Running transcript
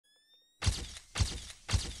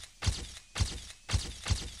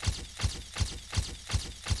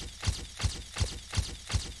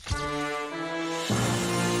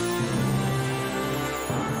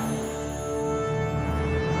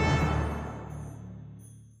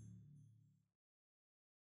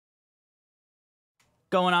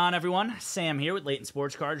Going on, everyone? Sam here with Layton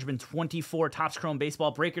Sports Cards. There's been 24 Topps Chrome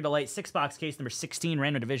Baseball Breaker Delight 6-box case number 16,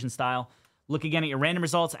 random division style. Look again at your random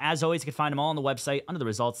results. As always, you can find them all on the website under the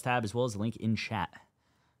results tab, as well as the link in chat.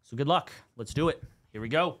 So good luck. Let's do it. Here we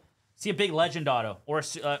go. See a big legend auto, or a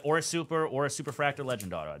super fractor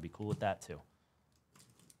legend auto. I'd be cool with that too.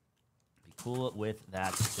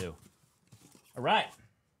 All right.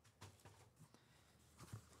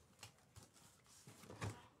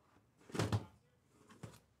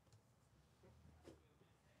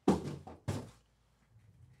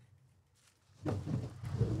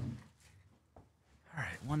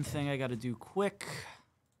 One thing I got to do quick.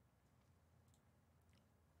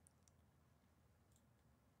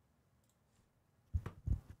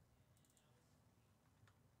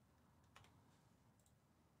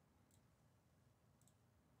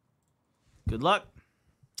 Good luck.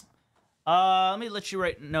 Let me let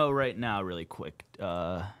you know right now really quick.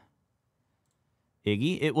 Iggy,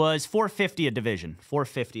 it was 450 a division.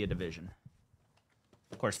 450 a division.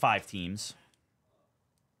 Of course, 5 teams.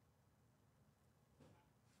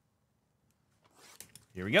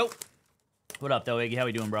 Here we go. What up, though, Iggy? How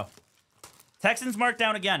we doing, bro? Texans marked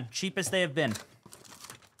down again. Cheapest they have been.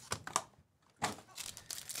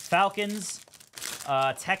 Falcons,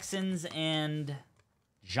 Texans, and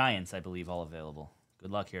Giants, I believe, all available.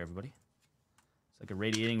 Good luck here, everybody. It's like a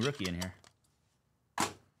radiating rookie in here.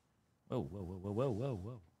 Whoa, whoa, whoa, whoa, whoa, whoa,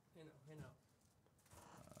 whoa.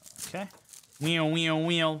 Okay.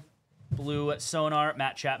 Wheel. Blue Sonar,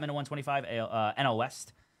 Matt Chapman at 125, NL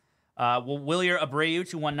West. Wilyer Abreu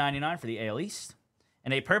to 199 for the AL East.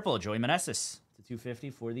 And a purple, Joey Meneses to 250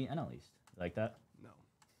 for the NL East. You like that? No.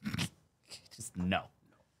 Just no.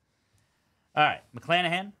 All right.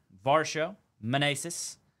 McClanahan, Varsho,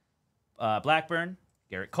 Meneses, Blackburn,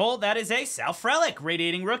 Garrett Cole. That is a Sal Frelick.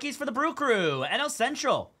 Radiating rookies for the Brew Crew. NL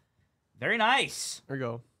Central. Very nice. There you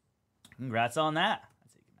go. Congrats on that.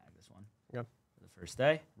 Let's see if you can mag this one. Yeah. For the first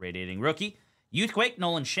day. Radiating rookie. Youthquake,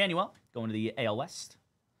 Nolan Shanuel going to the AL West.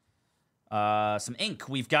 Some ink.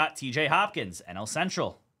 We've got TJ Hopkins, NL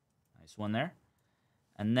Central. Nice one there.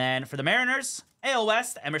 And then for the Mariners, AL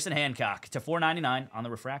West, Emerson Hancock to 499 on the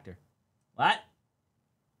refractor. What?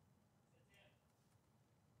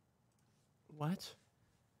 What?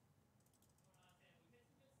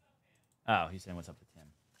 Oh, he's saying what's up with Tim.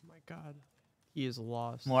 Oh my God. He is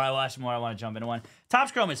lost. More I watch, more I want to jump into one.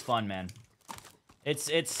 Topps Chrome is fun, man.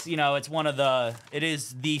 It's you know, it's one of the, it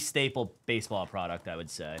is the staple baseball product, I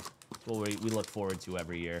would say. It's what we look forward to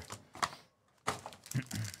every year.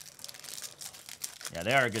 Yeah,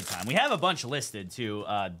 they are a good time. We have a bunch listed, too,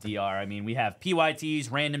 DR. I mean, we have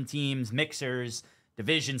PYTs, random teams, mixers,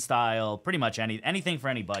 division style, pretty much anything for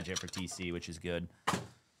any budget for TC, which is good.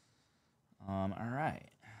 All right.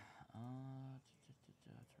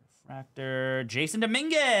 Refractor, Jason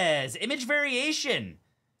Dominguez, image variation.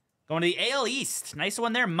 Going to the AL East. Nice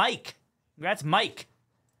one there, Mike. Congrats, Mike.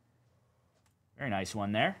 Very nice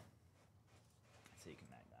one there. Let's see, you can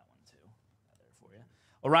mag that one too. Got there for you.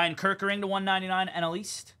 Orion Kirkering to 199 NL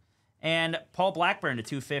East. And Paul Blackburn to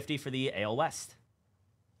 250 for the AL West.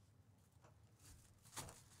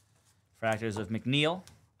 Fractors of McNeil,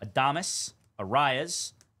 Adames,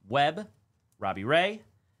 Arias, Webb, Robbie Ray,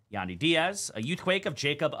 Yandy Diaz, a Youthquake of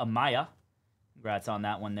Jacob Amaya. Congrats on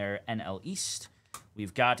that one there, NL East.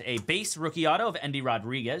 We've got a base rookie auto of Endy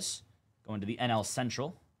Rodriguez going to the NL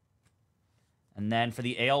Central. And then for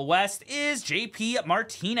the AL West is JP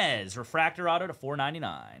Martinez. Refractor auto to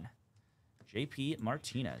 499. JP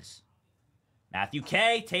Martinez. Matthew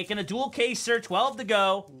K taking a dual caser. 12 to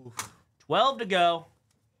go. 12 to go.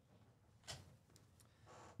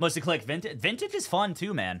 Mostly click vintage. Vintage is fun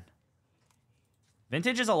too, man.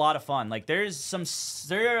 Vintage is a lot of fun. Like there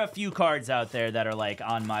are a few cards out there that are like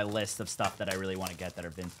on my list of stuff that I really want to get that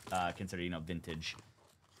are considered, you know, vintage.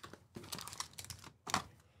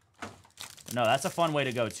 No, that's a fun way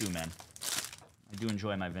to go too, man. I do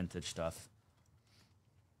enjoy my vintage stuff.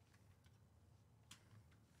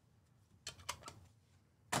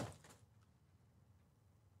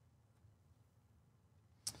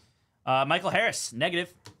 Michael Harris,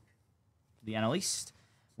 negative. The NL East.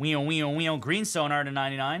 Green Sonar to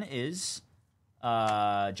 99 is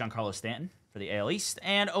Giancarlo Stanton for the AL East.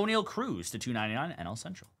 And O'Neal Cruz to 299 NL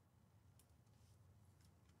Central.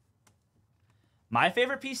 My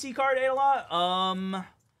favorite PC card, Ayla?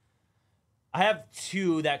 I have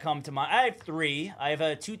 2 that come to mind. I have 3. I have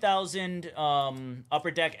a 2000 Upper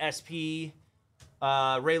Deck SP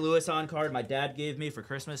Ray Lewis on card my dad gave me for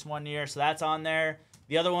Christmas one year, so that's on there.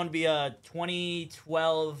 The other one would be a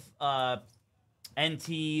 2012 NT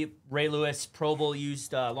Ray Lewis Pro Bowl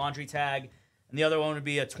used laundry tag. And the other one would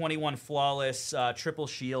be a 21 flawless triple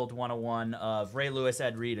shield 101 of Ray Lewis,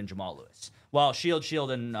 Ed Reed, and Jamal Lewis. Well, shield,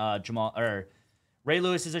 and Jamal, or Ray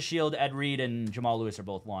Lewis is a shield, Ed Reed and Jamal Lewis are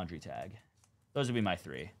both laundry tag. Those would be my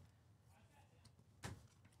 3.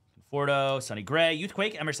 Conforto, Sonny Gray,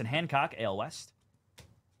 Youthquake, Emerson Hancock, AL West.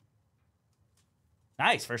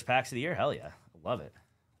 Nice, first packs of the year. Hell yeah, love it.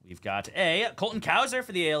 We've got a Colton Cowser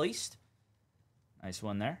for the AL East. Nice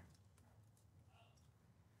one there.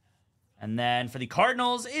 And then for the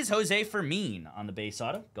Cardinals is Jose Fermin on the base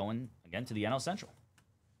auto, going again to the NL Central.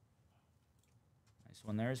 Nice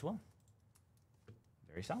one there as well.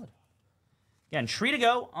 Very solid. Again, 3 to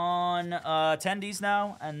go on attendees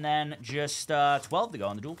now, and then just 12 to go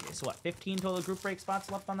on the dual case. So what, 15 total group break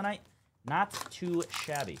spots left on the night? Not too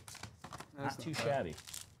shabby. Not too shabby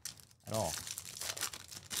at all.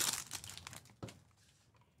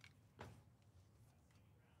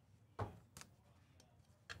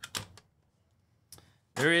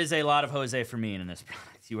 There is a lot of Jose Fermin in this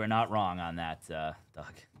product. You are not wrong on that, Doug.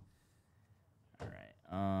 All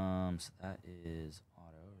right. So that is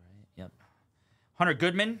auto, right? Yep. Hunter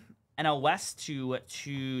Goodman, NL West to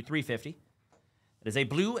 350. It is a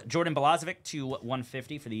blue Jordan Balazovic to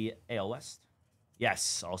 150 for the AL West.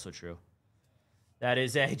 Yes, also true. That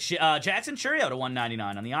is a Jackson Churio to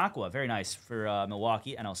 199 on the Aqua. Very nice for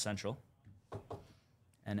Milwaukee, NL Central.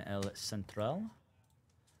 NL Central.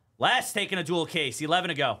 Les taking a dual case. 11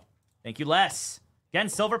 to go. Thank you, Les. Again,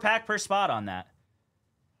 silver pack per spot on that.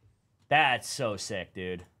 That's so sick,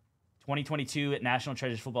 dude. 2022 at National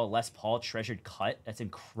Treasures Football, Les Paul Treasured Cut. That's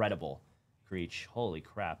incredible. Creech. Holy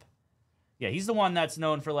crap. Yeah, he's the one that's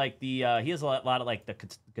known for, like, the... he has a lot of, like, the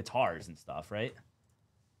guitars and stuff, right?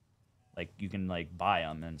 Like, you can, like, buy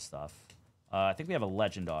them and stuff. I think we have a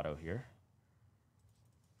Legend auto here.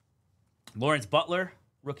 Lawrence Butler,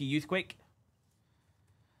 rookie Youthquake.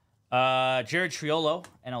 Jared Triolo,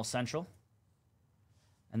 NL Central.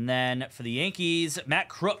 And then for the Yankees, Matt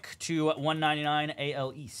Crook to 199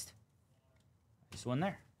 AL East. Nice one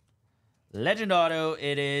there. Legend auto,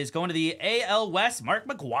 it is going to the AL West, Mark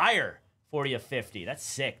McGwire, 40 of 50. That's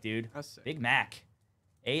sick, dude. That's sick. Big Mac.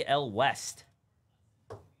 AL West.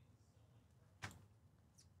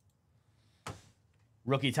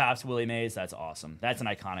 Rookie Tops, Willie Mays. That's awesome. That's an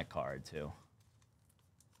iconic card, too.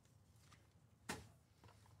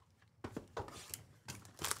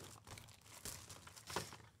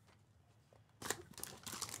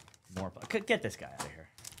 More. Get this guy out of here.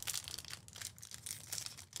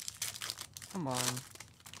 Come on.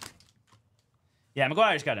 Yeah,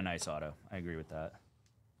 McGuire's got a nice auto. I agree with that.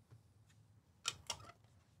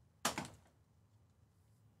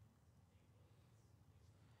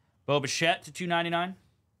 Bo Bichette to 299.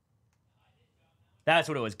 That's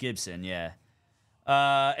what it was. Gibson, yeah.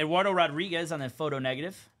 Eduardo Rodriguez on the photo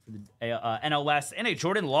negative for the NL West. And a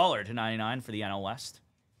Jordan Lawler to 99 for the NL West.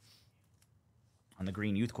 On the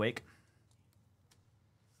green Youthquake.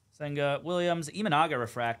 Senga Williams, Imanaga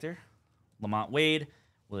Refractor. Lamont Wade,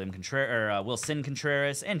 Wilson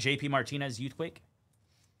Contreras, and JP Martinez Youthquake.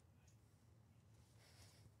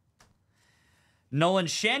 Nolan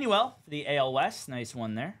Shanuel for the AL West. Nice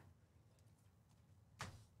one there.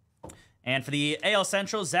 And for the AL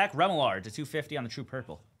Central, Zach Remillard to 250 on the True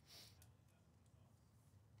Purple.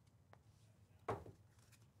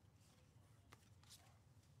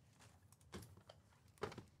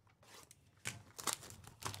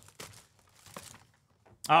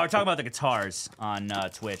 Oh, we're talking about the guitars on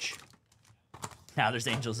Twitch. Now there's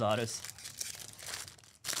Angels Autos.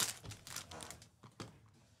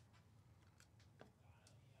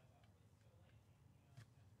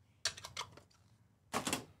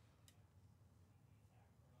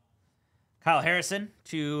 Kyle Harrison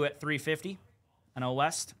to 350, NL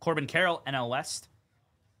West. Corbin Carroll, NL West.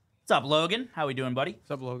 What's up, Logan? How we doing, buddy?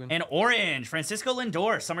 What's up, Logan? And Orange, Francisco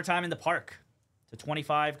Lindor, Summertime in the Park. To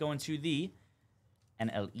 25 going to the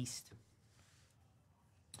NL East.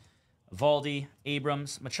 Valdi,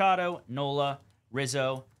 Abrams, Machado, Nola,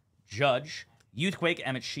 Rizzo, Judge, Youthquake,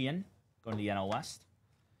 Emmett Sheehan, going to the NL West.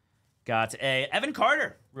 Got a Evan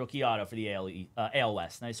Carter, rookie auto for the AL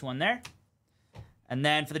West. Nice one there. And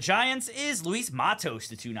then for the Giants is Luis Matos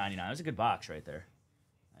to 299. That was a good box right there.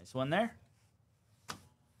 Nice one there. On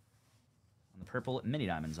the purple Mini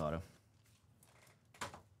Diamonds auto.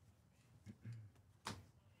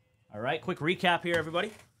 All right, quick recap here,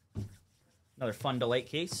 everybody. Another fun delay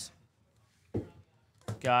case.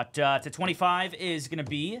 Got to 25 is going to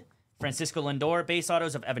be Francisco Lindor, base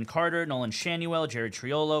autos of Evan Carter, Nolan Shanuel, Jared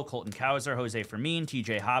Triolo, Colton Cowser, Jose Fermin,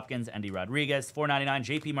 TJ Hopkins, Andy Rodriguez,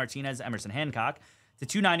 $4.99, JP Martinez, Emerson Hancock. To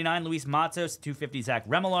 $2.99, Luis Matos, $2.50, Zach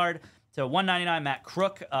Remillard, To 199, Matt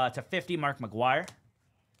Crook. To 50, Mark McGuire.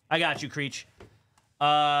 I got you, Creech.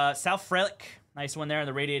 Sal Frelick. Nice one there.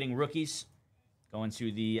 The Radiating Rookies. Going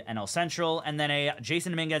to the NL Central. And then a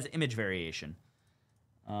Jason Dominguez image variation.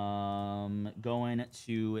 Going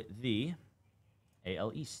to the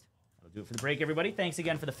AL East. That'll do it for the break, everybody. Thanks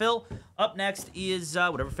again for the fill. Up next is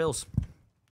whatever fills.